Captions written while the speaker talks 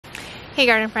Hey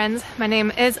garden friends, my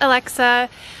name is Alexa.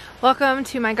 Welcome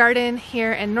to my garden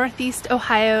here in Northeast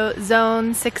Ohio,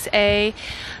 Zone 6A.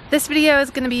 This video is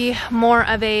going to be more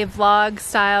of a vlog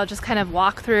style, just kind of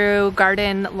walk through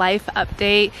garden life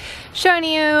update, showing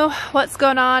you what's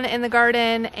going on in the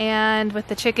garden and with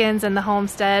the chickens and the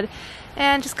homestead,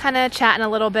 and just kind of chatting a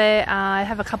little bit. I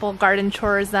have a couple of garden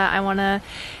chores that I want to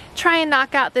try and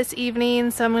knock out this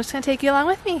evening, so I'm just going to take you along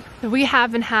with me. We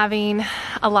have been having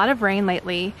a lot of rain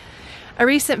lately. A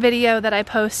recent video that I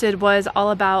posted was all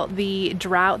about the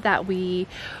drought that we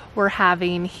were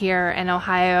having here in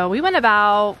Ohio. We went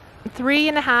about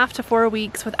 3.5 to 4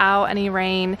 weeks without any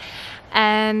rain,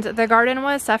 and the garden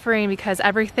was suffering because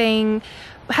everything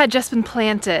had just been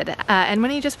planted. And when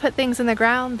you just put things in the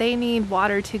ground, they need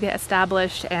water to get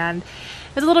established, and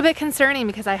it was a little bit concerning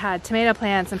because I had tomato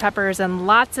plants and peppers and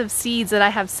lots of seeds that I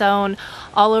have sown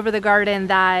all over the garden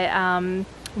that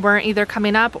weren't either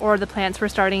coming up, or the plants were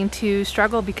starting to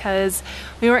struggle because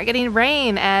we weren't getting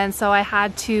rain, and so I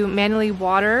had to manually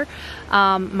water.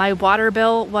 My water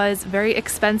bill was very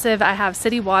expensive. I have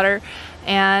city water,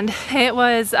 and it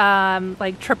was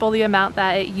like triple the amount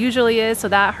that it usually is, so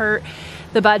that hurt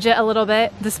the budget a little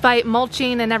bit. Despite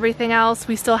mulching and everything else,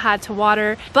 we still had to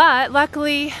water, but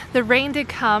luckily the rain did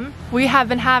come. We have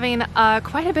been having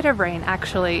quite a bit of rain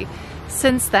actually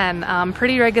since then,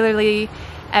 pretty regularly.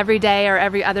 Every day or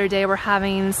every other day we're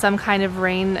having some kind of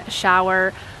rain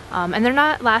shower, and they're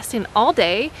not lasting all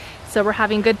day, so we're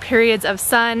having good periods of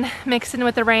sun mixed in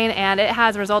with the rain, and it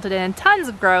has resulted in tons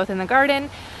of growth in the garden.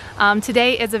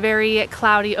 Today is a very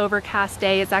cloudy, overcast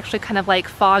day. It's actually kind of like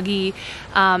foggy,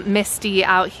 misty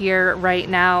out here right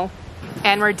now,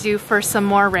 and we're due for some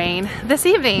more rain this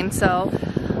evening. So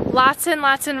lots and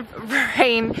lots of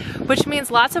rain, which means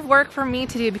lots of work for me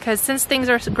to do, because since things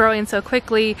are growing so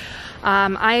quickly,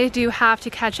 I do have to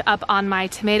catch up on my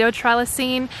tomato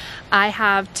trellising. I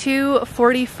have two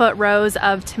 40-foot rows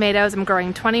of tomatoes. I'm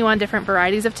growing 21 different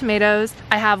varieties of tomatoes.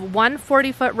 I have one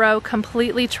 40-foot row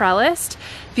completely trellised.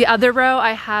 The other row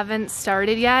I haven't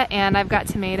started yet, and I've got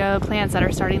tomato plants that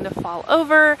are starting to fall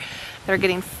over. They're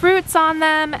getting fruits on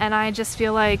them, and I just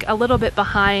feel like a little bit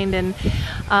behind, and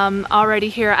already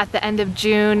here at the end of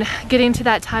June, getting to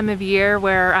that time of year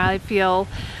where I feel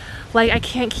like I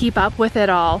can't keep up with it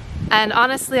all. And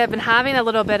honestly, I've been having a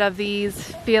little bit of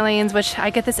these feelings, which I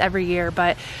get this every year,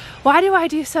 but why do I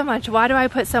do so much? Why do I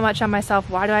put so much on myself?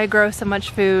 Why do I grow so much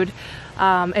food?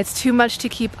 It's too much to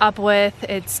keep up with.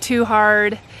 It's too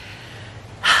hard.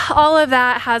 All of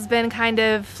that has been kind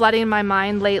of flooding my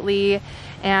mind lately,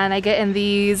 and I get in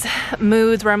these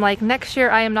moods where I'm like, next year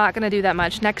I am not going to do that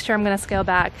much. Next year I'm going to scale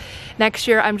back. Next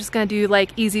year I'm just going to do like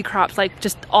easy crops, like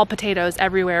just all potatoes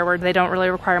everywhere where they don't really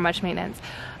require much maintenance.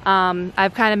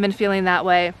 I've kind of been feeling that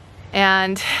way,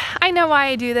 and I know why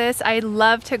I do this. I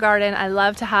love to garden. I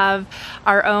love to have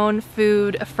our own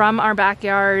food from our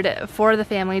backyard for the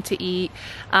family to eat.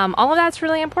 All of that's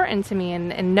really important to me,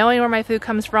 and knowing where my food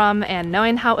comes from and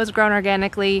knowing how it was grown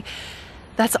organically,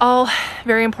 that's all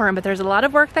very important, but there's a lot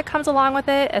of work that comes along with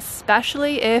it,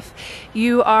 especially if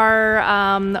you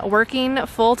are working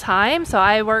full-time. So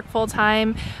I work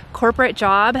full-time corporate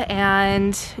job,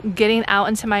 and getting out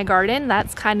into my garden,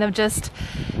 that's kind of just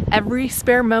every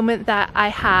spare moment that I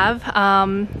have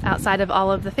outside of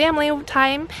all of the family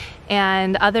time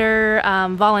and other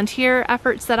volunteer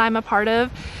efforts that I'm a part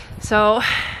of. So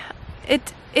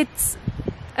it's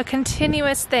a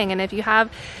continuous thing, and if you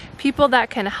have people that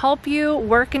can help you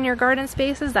work in your garden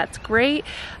spaces, that's great.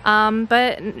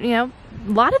 But you know,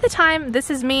 a lot of the time this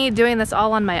is me doing this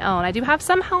all on my own. I do have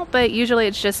some help, but usually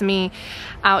it's just me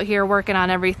out here working on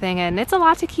everything, and it's a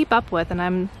lot to keep up with, and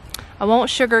I won't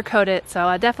sugarcoat it. So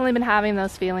I've definitely been having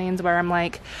those feelings where I'm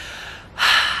like,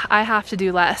 I have to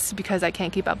do less because I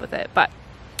can't keep up with it. But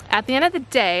at the end of the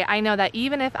day, I know that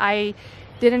even if I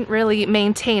didn't really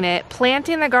maintain it,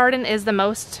 planting the garden is the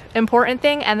most important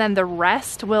thing, and then the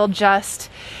rest will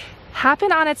just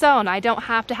happen on its own. I don't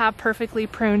have to have perfectly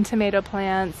pruned tomato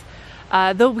plants.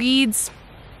 The weeds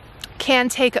can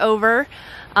take over,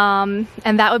 and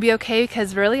that would be okay,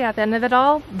 because really at the end of it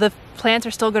all, the plants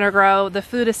are still going to grow, the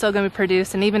food is still going to be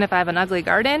produced, and even if I have an ugly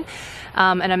garden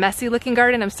and a messy looking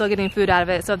garden, I'm still getting food out of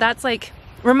it. So that's like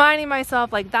reminding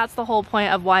myself, like, that's the whole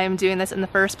point of why I'm doing this in the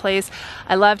first place.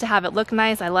 I love to have it look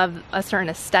nice. I love a certain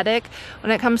aesthetic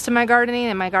when it comes to my gardening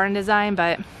and my garden design,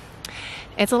 but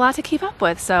it's a lot to keep up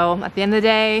with. So at the end of the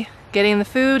day, getting the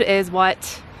food is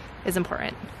what is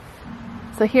important.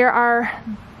 So here are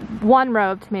one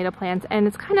row of tomato plants, and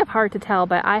it's kind of hard to tell,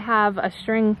 but I have a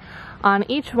string on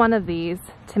each one of these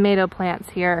tomato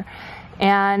plants here,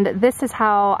 And this is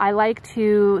how I like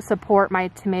to support my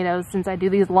tomatoes since I do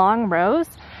these long rows.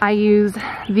 I use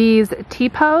these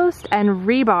T-post and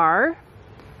rebar.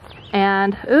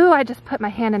 And, ooh, I just put my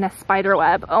hand in a spider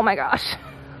web. Oh my gosh.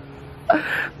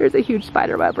 There's a huge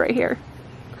spider web right here.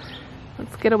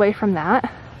 Let's get away from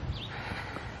that.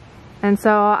 And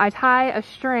so I tie a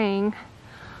string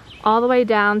all the way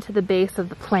down to the base of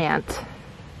the plant.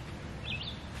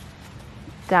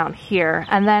 Down here.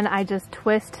 And then I just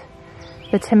twist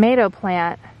the tomato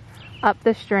plant up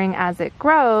the string as it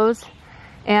grows,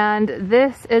 and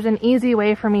this is an easy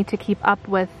way for me to keep up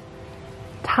with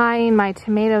tying my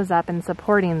tomatoes up and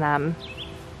supporting them.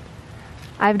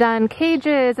 I've done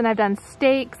cages and I've done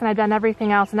stakes and I've done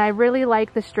everything else, and I really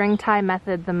like the string tie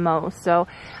method the most. So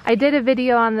I did a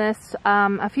video on this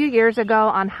a few years ago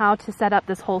on how to set up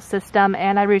this whole system,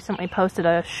 and I recently posted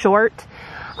a short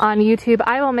on YouTube.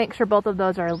 I will make sure both of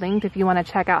those are linked if you want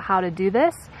to check out how to do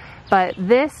this. But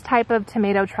this type of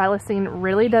tomato trellising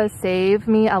really does save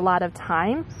me a lot of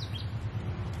time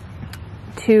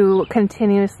to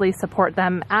continuously support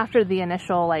them after the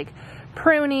initial like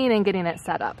pruning and getting it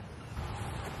set up.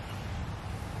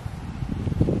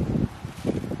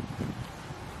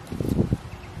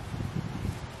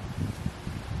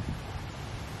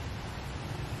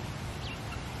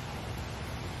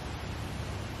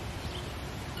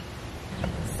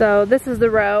 So this is the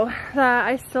row that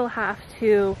I still have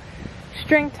to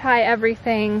string tie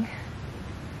everything.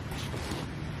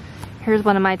 Here's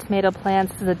one of my tomato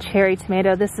plants. This is a cherry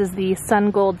tomato. This is the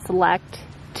Sun Gold Select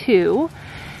 2,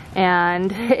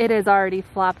 and it is already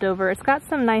flopped over. It's got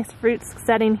some nice fruits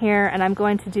setting here, and I'm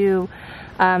going to do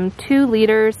 2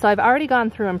 liters. So I've already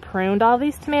gone through and pruned all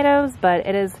these tomatoes, but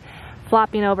it is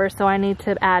flopping over, so I need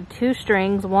to add 2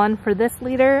 strings, one for this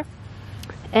liter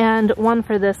and one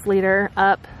for this liter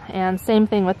up. And same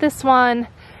thing with this one.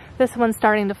 This one's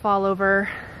starting to fall over.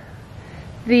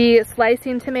 The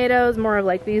slicing tomatoes, more of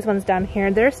like these ones down here,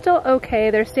 they're still okay.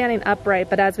 They're standing upright,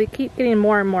 but as we keep getting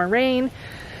more and more rain,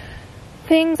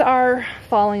 things are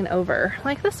falling over.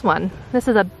 Like this one. This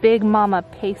is a Big Mama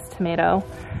paste tomato,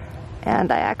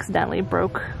 and I accidentally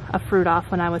broke a fruit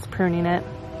off when I was pruning it.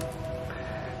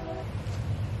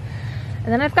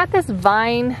 And then I've got this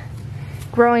vine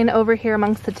growing over here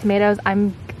amongst the tomatoes.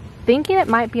 I'm thinking it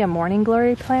might be a morning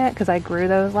glory plant because I grew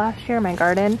those last year in my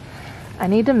garden. I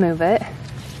need to move it.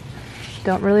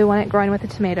 Don't really want it growing with the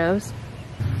tomatoes.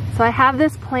 So I have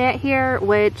this plant here,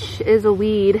 which is a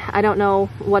weed. I don't know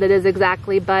what it is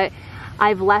exactly, but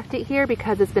I've left it here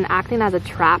because it's been acting as a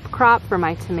trap crop for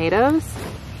my tomatoes.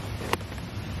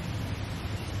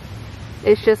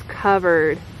 It's just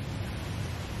covered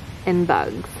in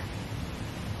bugs.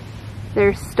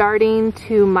 They're starting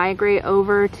to migrate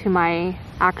over to my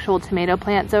actual tomato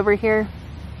plants over here.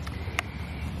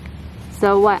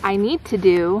 So what I need to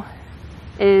do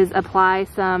is apply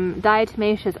some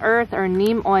diatomaceous earth or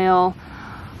neem oil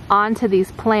onto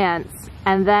these plants,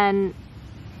 and then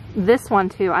this one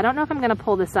too. I don't know if I'm going to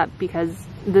pull this up because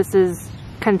this is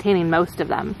containing most of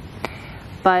them,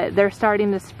 but they're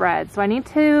starting to spread. So I need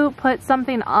to put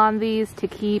something on these to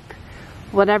keep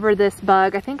whatever this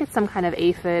bug, I think it's some kind of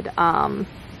aphid,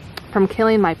 from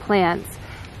killing my plants.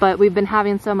 But we've been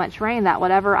having so much rain that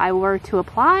whatever I were to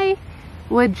apply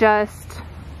would just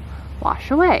wash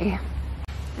away.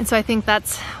 And so I think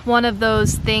that's one of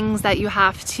those things that you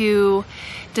have to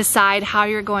decide how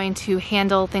you're going to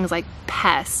handle things like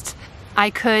pest.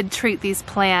 I could treat these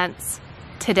plants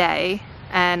today,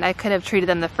 and I could have treated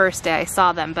them the first day I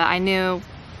saw them, but I knew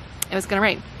it was gonna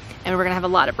rain, and we're gonna have a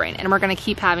lot of rain, and we're gonna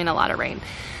keep having a lot of rain.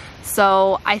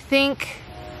 So I think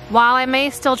while I may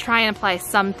still try and apply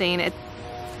something,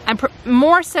 I'm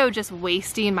more so just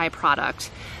wasting my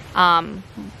product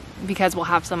because we'll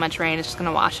have so much rain, it's just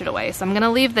gonna wash it away. So I'm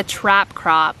gonna leave the trap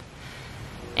crop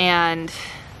and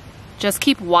just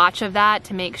keep watch of that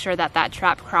to make sure that that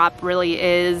trap crop really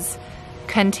is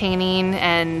containing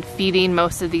and feeding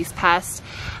most of these pests.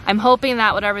 I'm hoping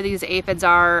that whatever these aphids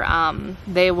are,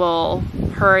 they will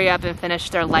hurry up and finish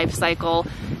their life cycle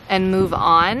and move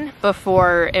on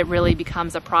before it really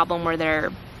becomes a problem where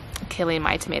they're killing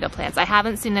my tomato plants. I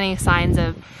haven't seen any signs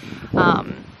of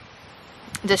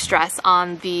distress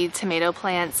on the tomato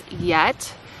plants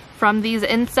yet from these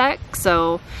insects,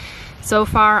 so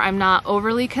far I'm not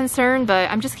overly concerned,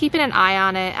 but I'm just keeping an eye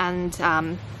on it.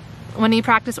 And when you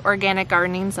practice organic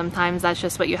gardening, sometimes that's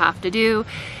just what you have to do.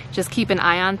 Just keep an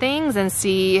eye on things and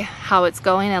see how it's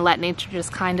going and let nature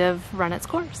just kind of run its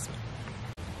course.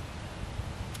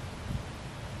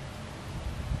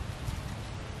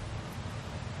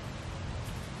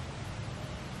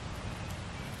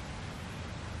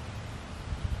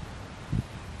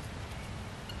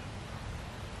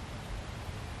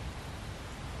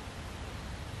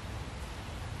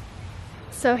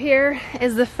 So here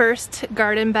is the first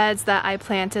garden beds that I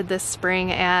planted this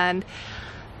spring, and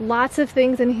lots of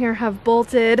things in here have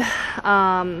bolted.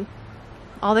 All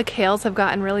the kales have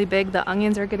gotten really big. The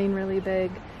onions are getting really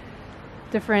big.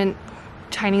 Different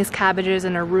Chinese cabbages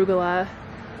and arugula.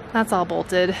 That's all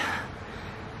bolted.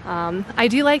 I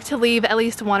do like to leave at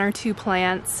least 1 or 2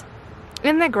 plants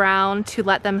in the ground to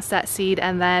let them set seed,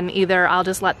 and then either I'll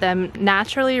just let them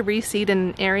naturally reseed in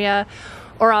an area,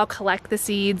 or I'll collect the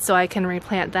seeds so I can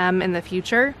replant them in the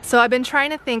future. So I've been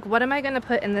trying to think, what am I gonna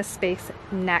put in this space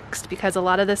next? Because a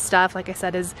lot of this stuff, like I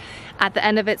said, is at the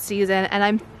end of its season, and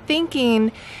I'm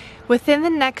thinking within the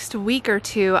next week or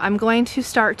 2, I'm going to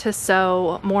start to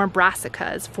sow more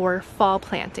brassicas for fall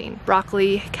planting.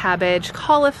 Broccoli, cabbage,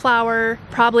 cauliflower,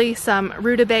 probably some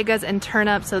rutabagas and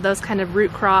turnips, so those kind of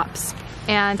root crops.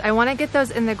 And I wanna get those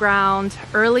in the ground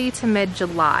early to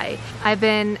mid-July. I've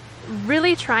been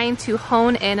really trying to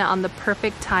hone in on the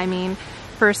perfect timing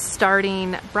for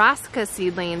starting brassica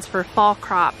seedlings for fall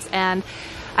crops, and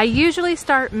I usually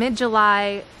start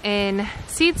mid-July in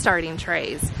seed starting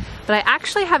trays, but I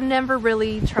actually have never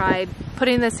really tried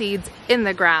putting the seeds in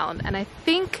the ground, and I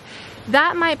think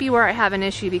that might be where I have an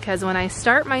issue, because when I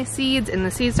start my seeds in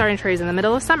the seed starting trays in the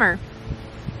middle of summer,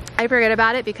 I forget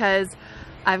about it because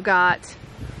I've got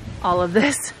all of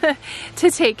this to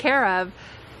take care of,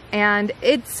 and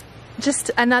it's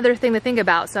just another thing to think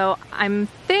about. So I'm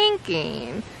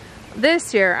thinking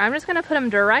this year I'm just gonna put them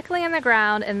directly in the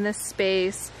ground in this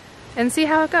space and see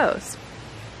how it goes.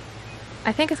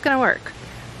 I think it's gonna work.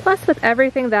 Plus, with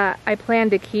everything that I plan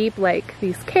to keep, like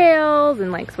these kales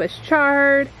and like Swiss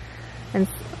chard and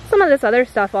some of this other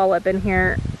stuff all up in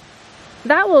here,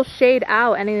 that will shade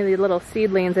out any of the little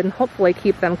seedlings and hopefully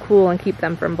keep them cool and keep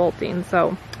them from bolting.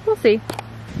 So we'll see.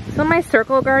 So my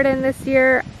circle garden this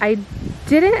year, I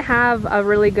didn't have a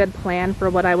really good plan for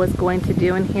what I was going to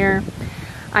do in here.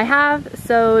 I have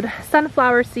sowed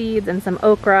sunflower seeds and some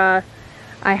okra.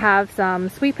 I have some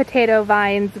sweet potato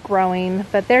vines growing,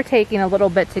 but they're taking a little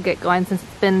bit to get going since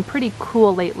it's been pretty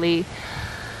cool lately.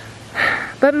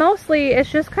 But mostly it's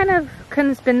just kind of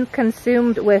been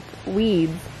consumed with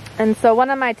weeds. And so one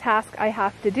of my tasks I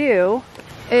have to do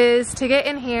is to get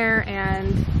in here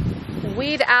and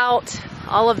weed out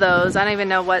all of those. I don't even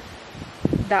know what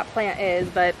that plant is,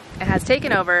 but it has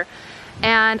taken over.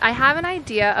 And I have an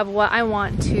idea of what I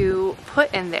want to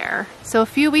put in there. So a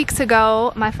few weeks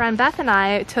ago, my friend Beth and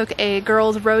I took a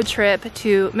girls' road trip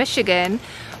to Michigan,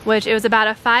 which it was about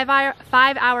a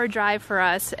 5-hour drive for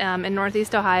us in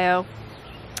Northeast Ohio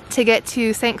to get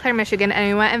to St. Clair, Michigan, and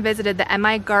we went and visited the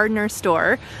M.I. Gardner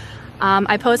store.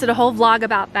 I posted a whole vlog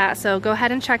about that, so go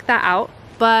ahead and check that out.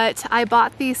 But I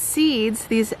bought these seeds,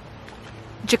 these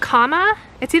Jicama.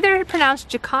 It's either pronounced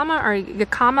Jicama or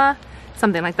Jicama,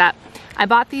 something like that. I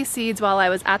bought these seeds while I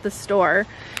was at the store,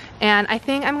 and I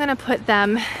think I'm gonna put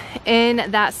them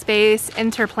in that space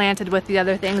interplanted with the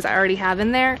other things I already have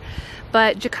in there.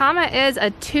 But Jicama is a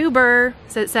tuber,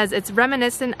 so it says it's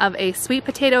reminiscent of a sweet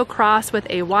potato cross with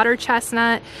a water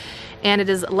chestnut, and it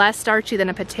is less starchy than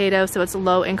a potato, so it's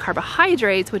low in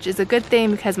carbohydrates, which is a good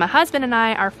thing because my husband and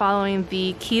I are following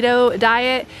the keto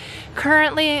diet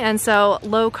currently, and so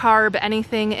low carb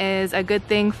anything is a good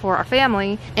thing for our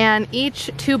family. And each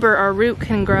tuber or root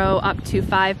can grow up to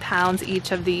 5 pounds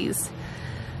each of these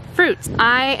fruits.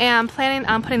 I am planning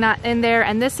on putting that in there,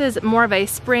 and this is more of a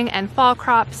spring and fall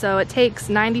crop, so it takes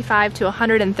 95 to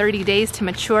 130 days to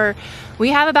mature. We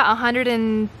have about 100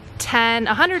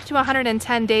 to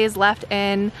 110 days left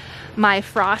in my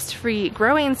frost-free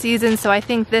growing season, so I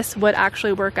think this would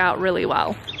actually work out really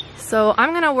well. So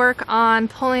I'm gonna work on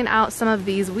pulling out some of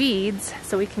these weeds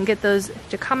so we can get those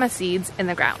Jicama seeds in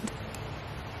the ground.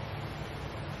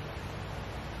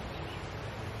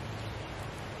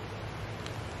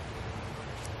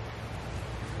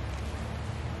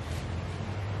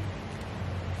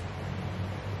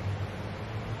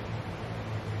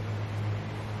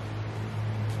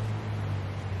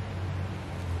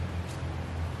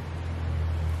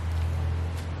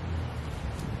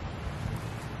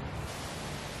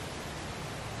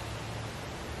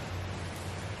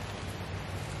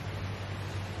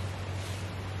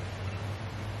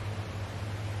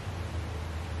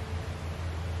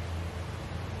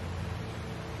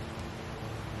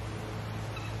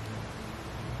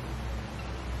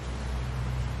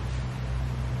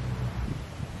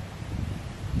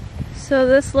 So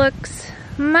this looks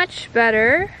much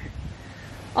better,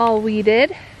 all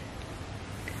weeded.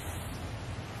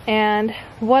 And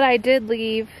what I did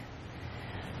leave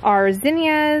are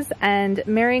zinnias and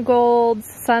marigolds,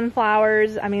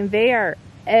 sunflowers. I mean, they are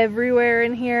everywhere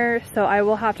in here, so I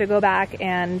will have to go back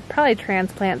and probably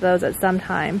transplant those at some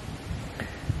time.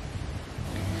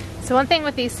 So one thing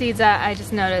with these seeds that I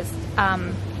just noticed,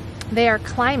 they are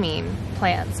climbing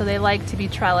plants, so they like to be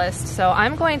trellised. So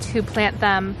I'm going to plant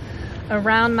them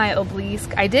around my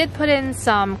obelisk. I did put in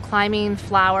some climbing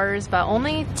flowers, but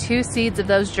only 2 seeds of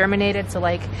those germinated, so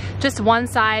like just one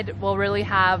side will really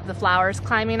have the flowers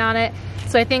climbing on it.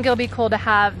 So I think it'll be cool to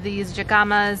have these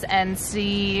jicamas and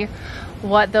see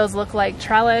what those look like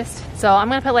trellised. So I'm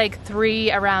gonna put like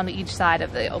 3 around each side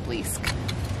of the obelisk.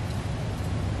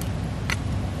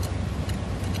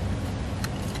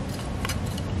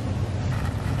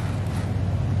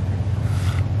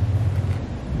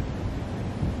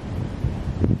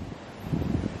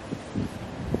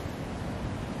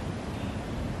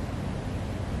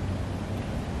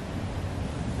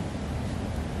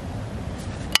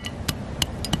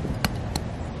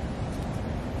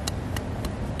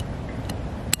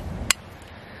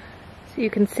 You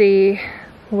can see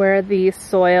where the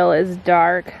soil is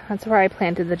dark. That's where I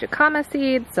planted the jicama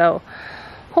seeds, so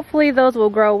hopefully those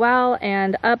will grow well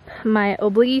and up my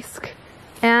obelisk.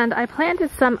 And I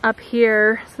planted some up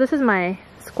here. So this is my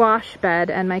squash bed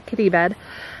and my kitty bed.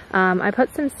 I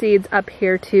put some seeds up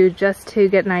here too, just to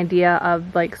get an idea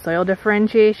of like soil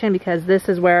differentiation, because this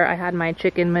is where I had my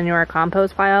chicken manure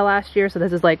compost pile last year. So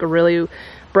this is like a really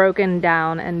broken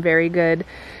down and very good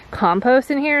compost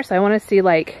in here. So I want to see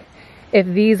like if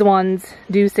these ones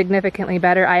do significantly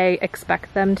better. I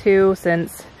expect them to,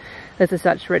 since this is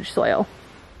such rich soil.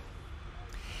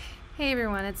 Hey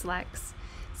everyone, it's Lex.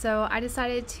 So I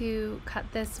decided to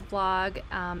cut this vlog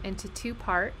into 2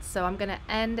 parts. So I'm gonna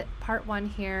end part 1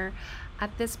 here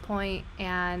at this point,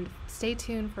 and stay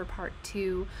tuned for part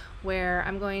 2, where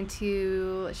I'm going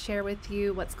to share with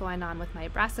you what's going on with my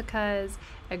brassicas,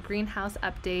 a greenhouse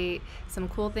update, some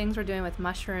cool things we're doing with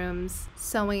mushrooms,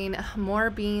 sowing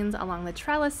more beans along the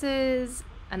trellises,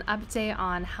 an update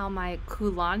on how my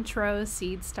culantro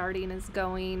seed starting is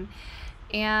going,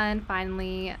 and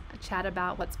finally chat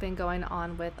about what's been going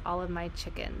on with all of my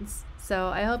chickens. So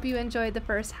I hope you enjoyed the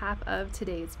first half of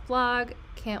today's vlog.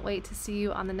 Can't wait to see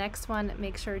you on the next one.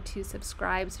 Make sure to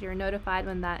subscribe so you're notified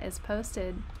when that is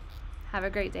posted. Have a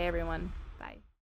great day, everyone. Bye.